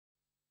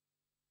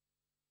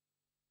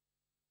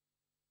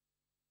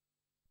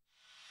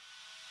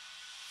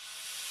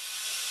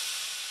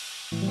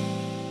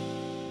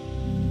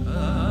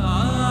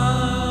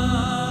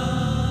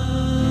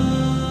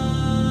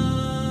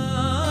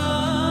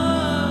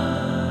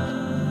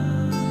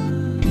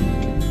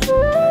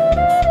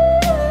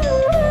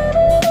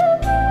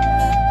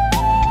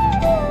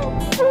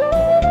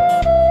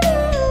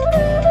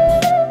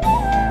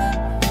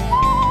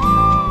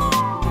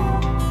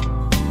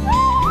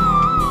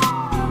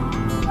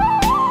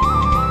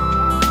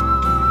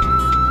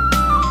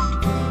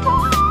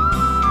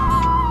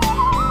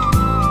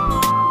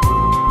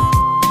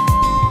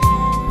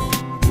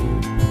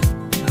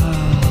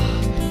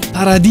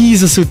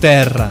paradiso su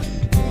terra.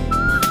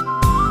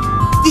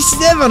 This is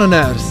heaven on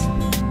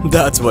earth.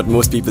 That's what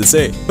most people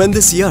say when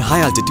they see our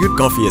high-altitude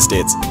coffee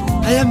estates.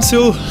 I am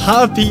so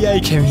happy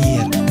I came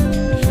here.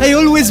 I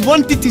always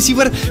wanted to see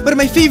where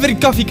my favorite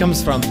coffee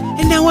comes from,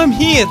 and now I'm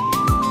here.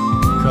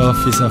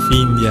 Coffees of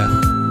India.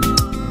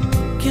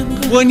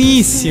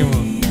 Buonissimo.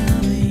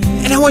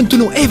 And I want to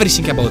know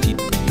everything about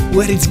it.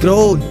 Where it's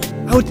grown,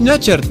 how it's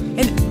nurtured,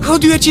 and how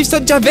do you achieve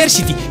such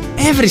diversity?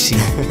 Everything.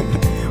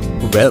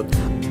 Well,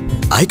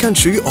 I can't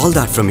show you all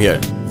that from here.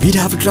 We'd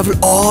have to travel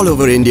all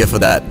over India for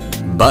that.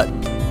 But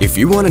if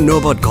you want to know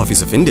about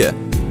Coffees of India,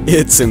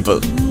 it's simple.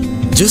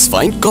 Just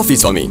find Coffee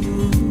Swami.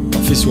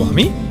 Coffee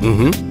Swami?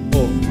 Mm-hmm.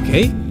 Oh,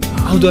 okay.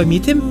 How do I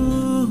meet him?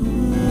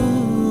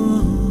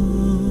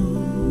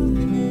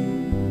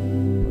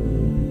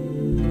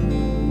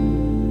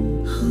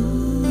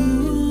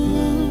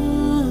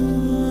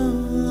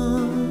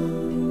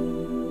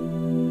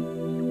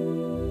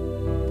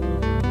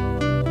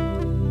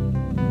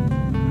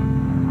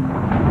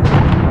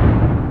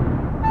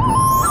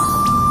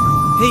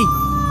 Hey,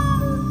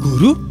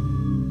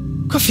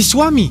 Guru? Coffee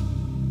Swami?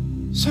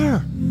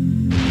 Sir.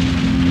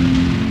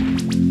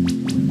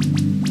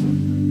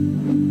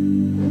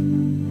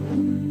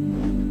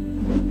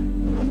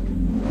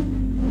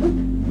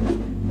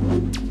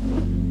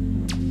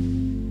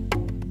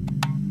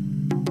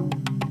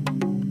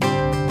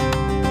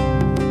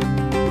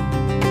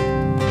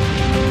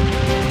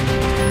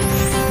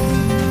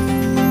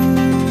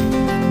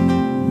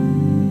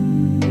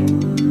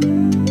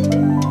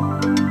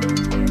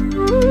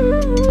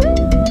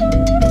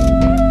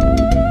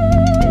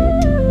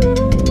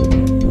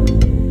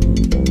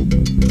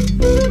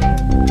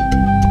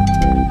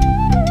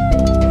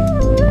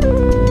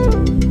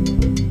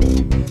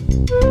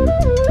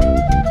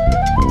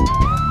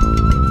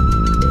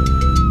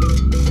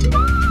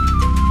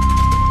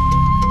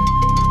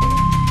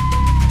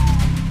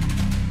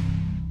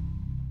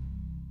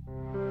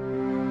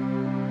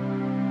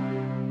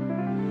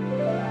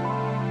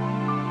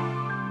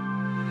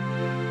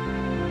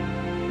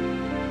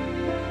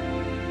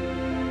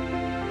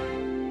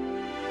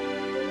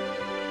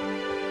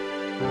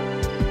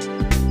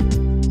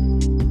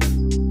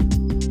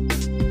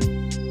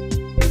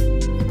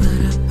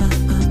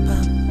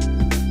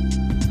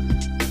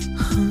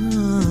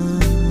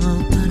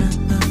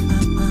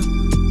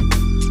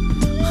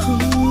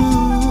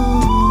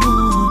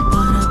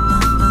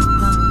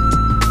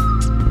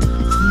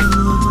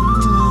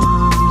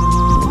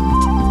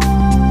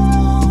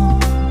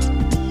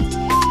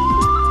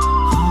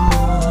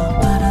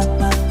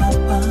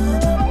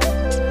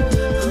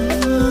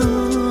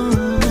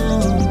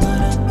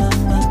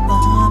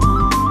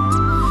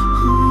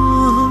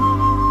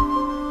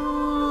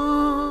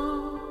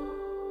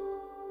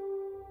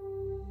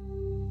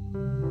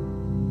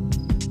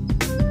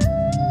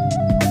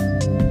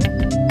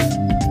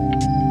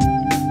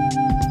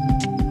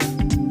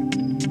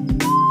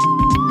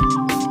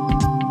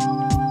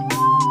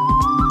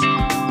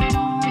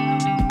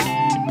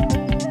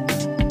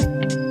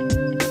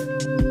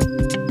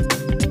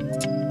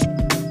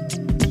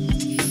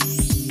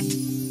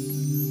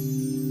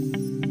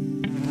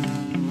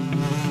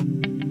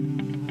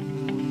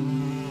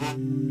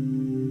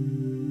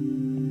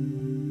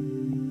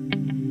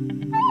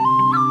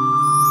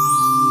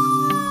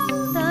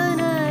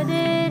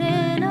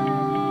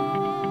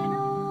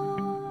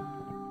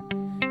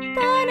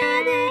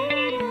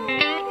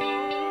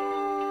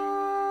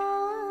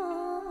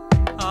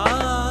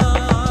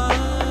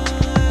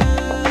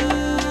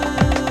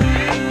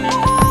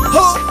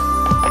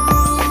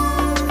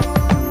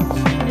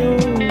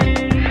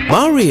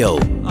 Mario,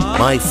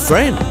 my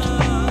friend.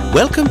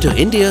 Welcome to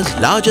India's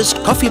largest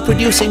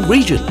coffee-producing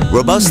region.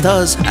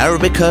 Robustas,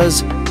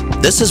 Arabicas.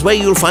 This is where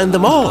you'll find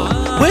them all,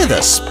 with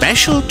a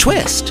special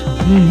twist.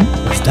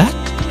 What's that?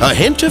 A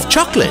hint of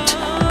chocolate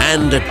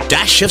and a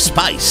dash of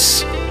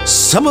spice.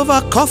 Some of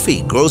our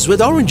coffee grows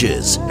with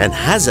oranges and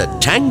has a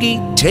tangy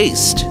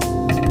taste.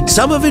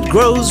 Some of it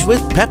grows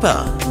with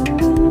pepper.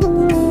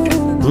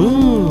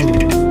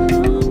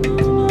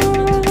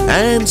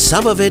 And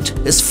some of it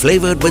is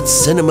flavored with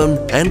cinnamon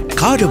and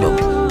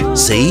cardamom.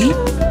 See?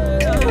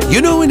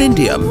 You know, in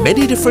India,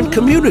 many different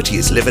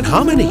communities live in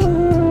harmony.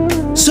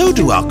 So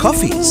do our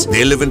coffees.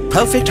 They live in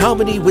perfect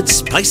harmony with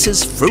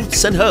spices,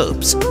 fruits and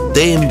herbs.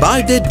 They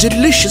imbibe their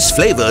delicious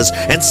flavors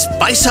and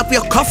spice up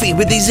your coffee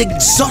with these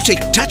exotic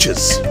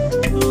touches.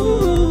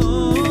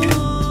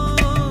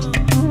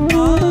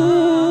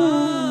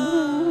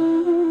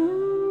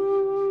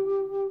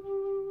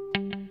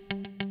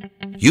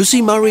 You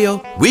see,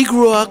 Mario, we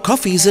grow our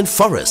coffees in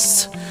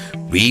forests.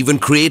 We even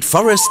create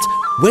forests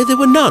where there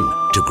were none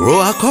to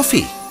grow our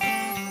coffee.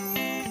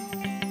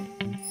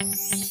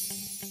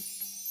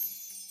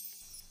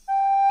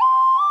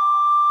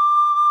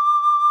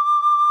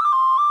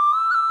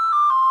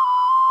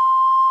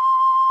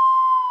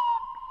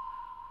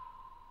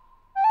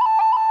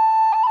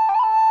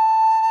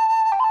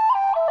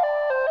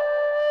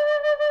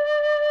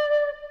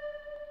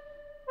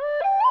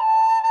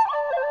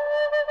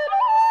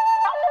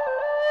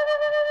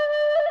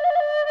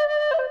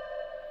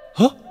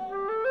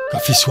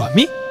 Coffee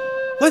Swami?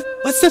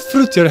 What's the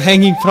fruit you're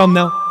hanging from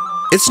now?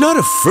 It's not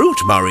a fruit,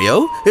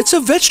 Mario. It's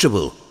a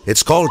vegetable.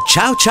 It's called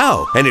chow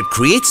chow, and it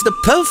creates the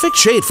perfect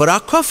shade for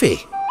our coffee.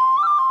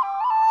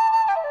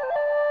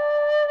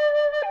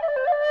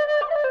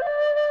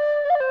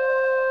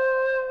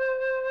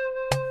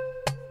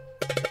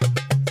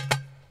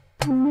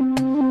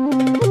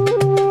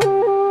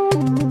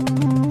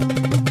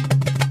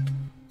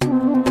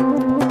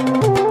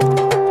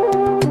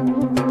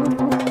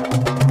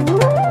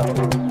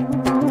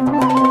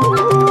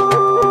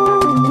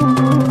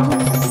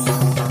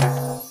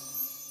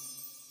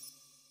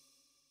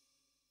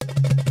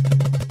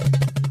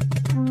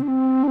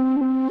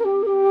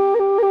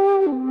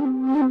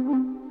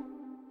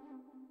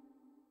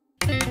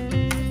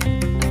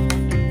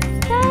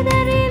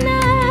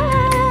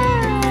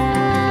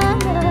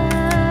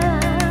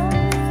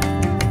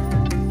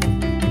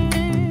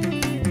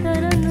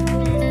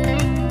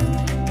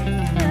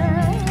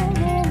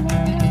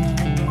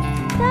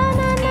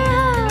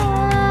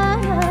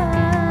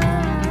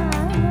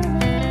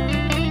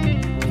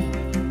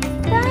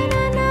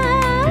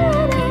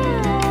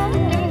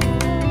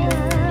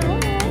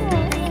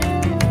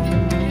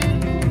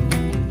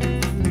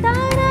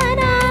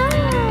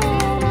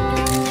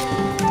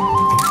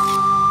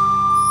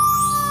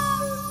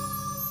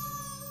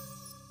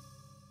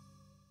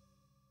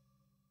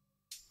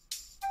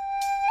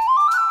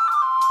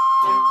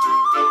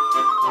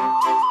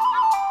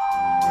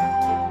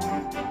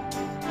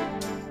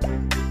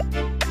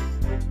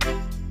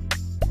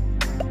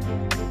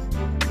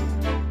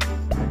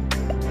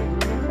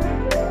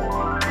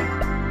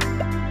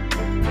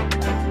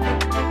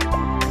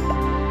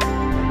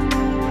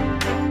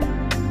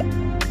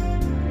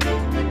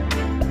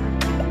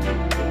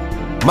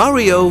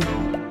 Mario,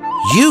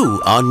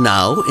 you are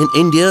now in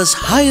India's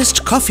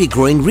highest coffee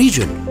growing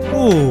region.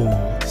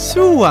 Oh,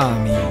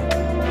 Swami.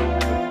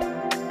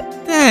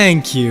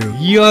 Thank you.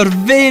 You're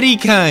very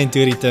kind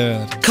to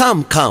return.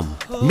 Come,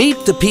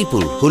 meet the people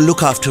who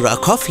look after our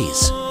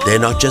coffees. They're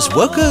not just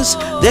workers,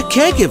 they're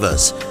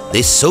caregivers.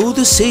 They sow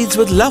the seeds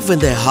with love in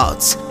their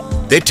hearts.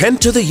 They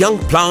tend to the young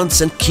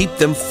plants and keep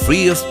them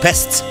free of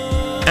pests.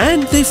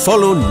 And they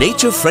follow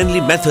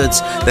nature-friendly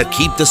methods that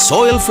keep the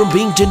soil from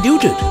being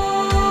denuded.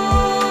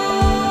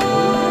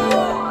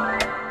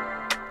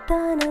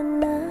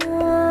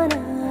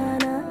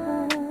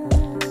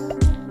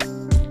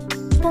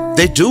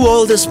 They do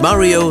all this,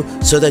 Mario,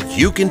 so that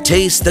you can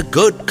taste the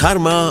good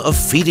karma of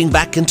feeding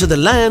back into the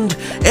land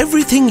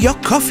everything your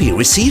coffee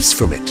receives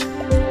from it.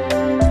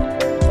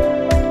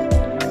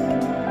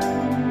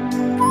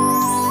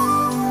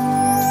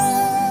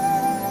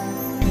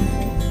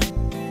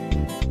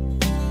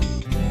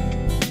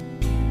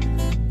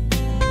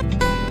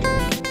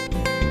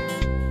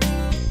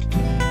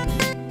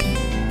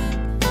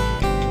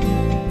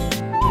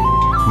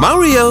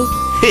 Mario,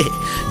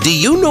 do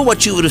you know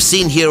what you would have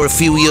seen here a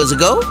few years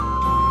ago?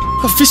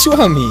 Coffee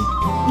Swami,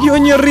 you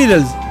and your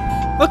riddles.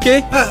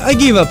 Okay, I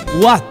give up.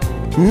 What?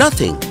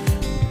 Nothing.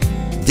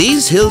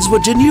 These hills were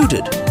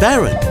denuded,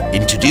 barren.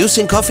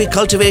 Introducing coffee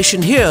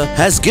cultivation here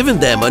has given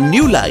them a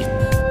new life.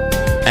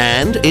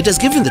 And it has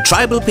given the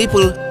tribal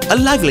people a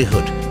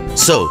livelihood.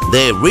 So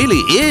there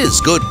really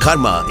is good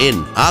karma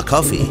in our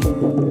coffee.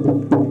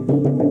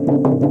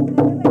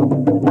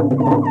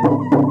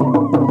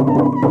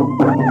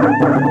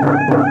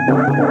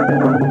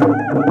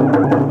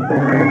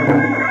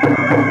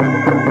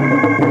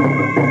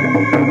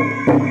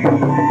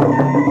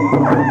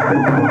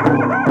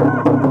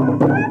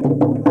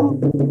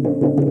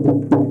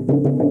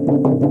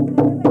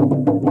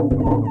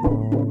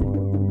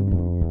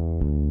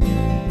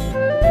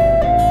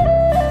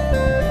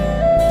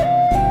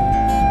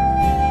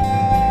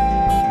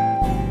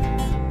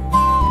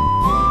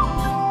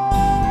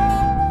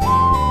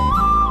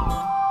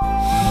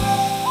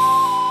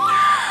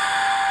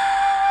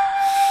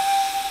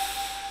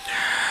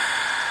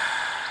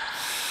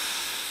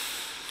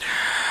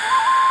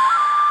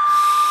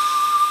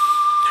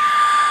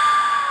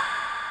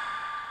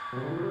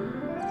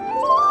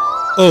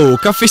 Oh,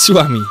 Coffee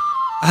Swami,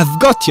 I've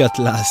got you at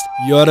last.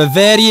 You're a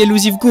very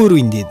elusive guru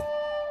indeed.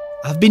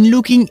 I've been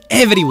looking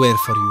everywhere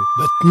for you,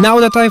 but now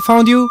that I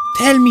found you,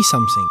 tell me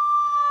something.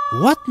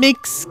 What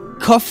makes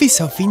coffees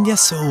of India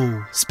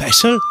so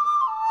special?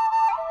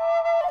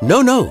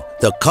 No,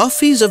 the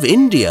coffees of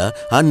India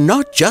are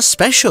not just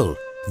special.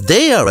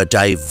 They are a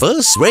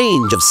diverse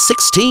range of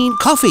 16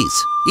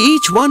 coffees,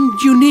 each one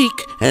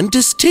unique and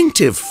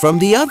distinctive from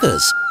the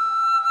others.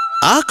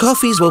 Our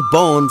coffees were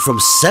born from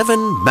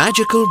 7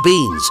 magical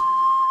beans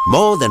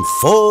more than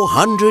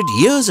 400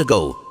 years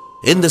ago.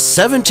 In the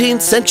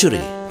 17th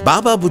century,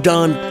 Baba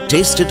Budan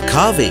tasted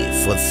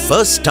kave for the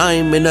first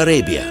time in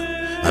Arabia.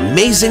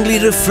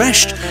 Amazingly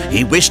refreshed,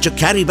 he wished to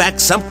carry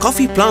back some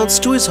coffee plants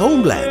to his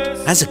homeland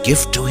as a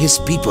gift to his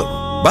people.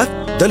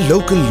 But the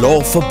local law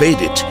forbade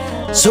it.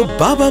 So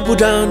Baba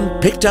Budan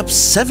picked up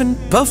 7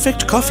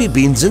 perfect coffee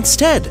beans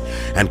instead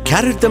and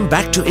carried them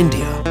back to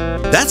India.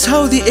 That's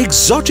how the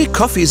exotic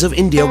coffees of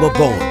India were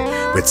born,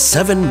 with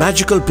 7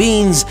 magical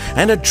beans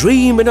and a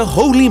dream in a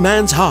holy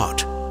man's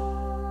heart.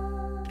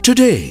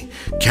 Today,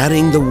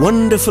 carrying the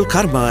wonderful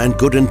karma and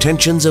good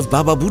intentions of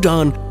Baba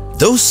Budan,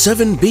 those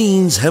 7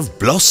 beans have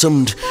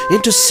blossomed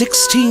into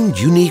 16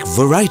 unique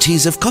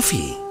varieties of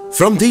coffee.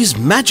 From these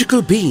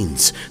magical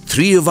beans,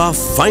 3 of our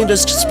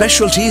finest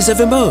specialties have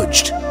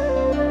emerged: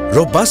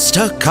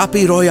 Robusta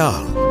Kapi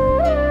Royale,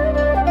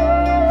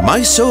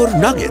 Mysore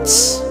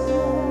Nuggets,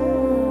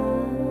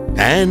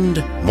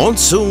 and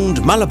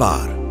Monsooned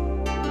Malabar.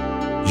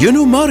 You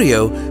know,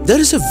 Mario, there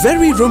is a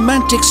very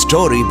romantic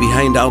story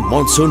behind our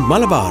Monsooned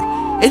Malabar.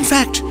 In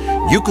fact,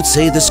 you could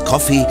say this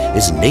coffee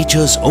is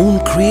nature's own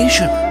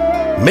creation.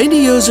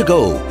 Many years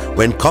ago,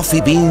 when coffee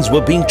beans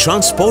were being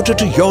transported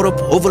to Europe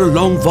over a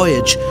long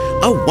voyage,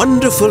 a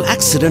wonderful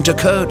accident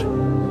occurred.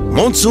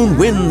 Monsoon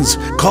winds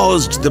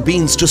caused the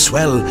beans to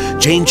swell,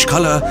 change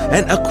color,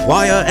 and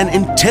acquire an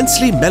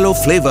intensely mellow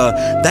flavor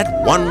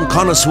that won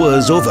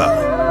connoisseurs over.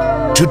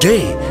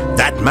 Today,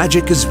 that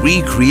magic is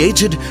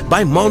recreated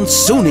by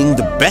monsooning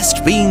the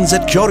best beans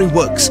at Curing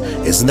Works.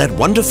 Isn't that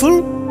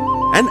wonderful?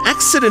 An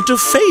accident of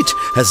fate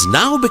has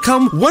now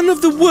become one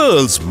of the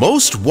world's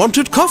most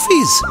wanted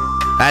coffees.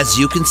 As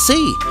you can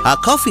see, our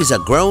coffees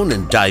are grown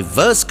in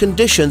diverse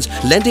conditions,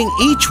 lending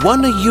each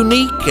one a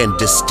unique and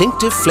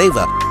distinctive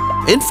flavor.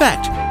 In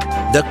fact,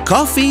 the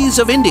coffees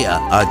of India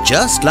are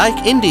just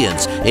like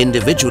Indians,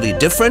 individually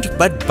different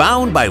but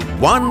bound by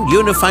one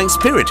unifying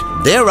spirit.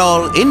 They're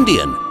all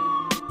Indian.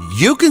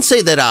 You can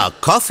say that our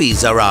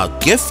coffees are our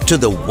gift to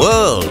the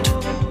world.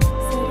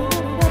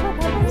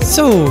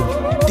 So,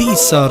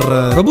 these are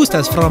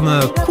Robustas from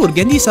Coorg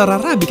and these are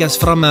Arabicas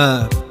from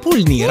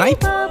Pulni,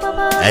 right?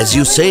 As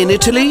you say in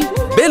Italy,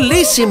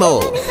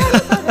 bellissimo!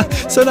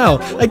 So now,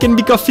 I can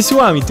be Coffee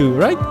Swami too,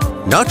 right?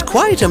 Not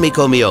quite,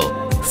 amico mio.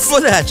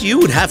 For that, you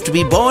would have to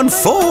be born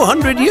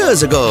 400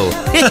 years ago.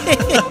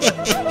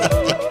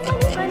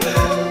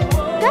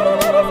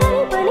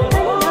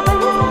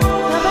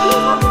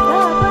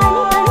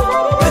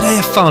 But I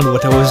have found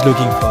what I was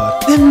looking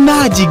for. The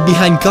magic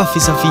behind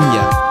coffees of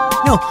India.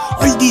 No,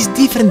 all these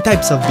different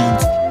types of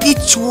beans.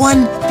 Each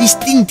one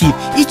distinctive,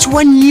 each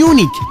one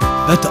unique.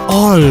 But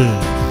all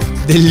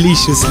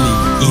deliciously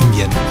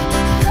Indian.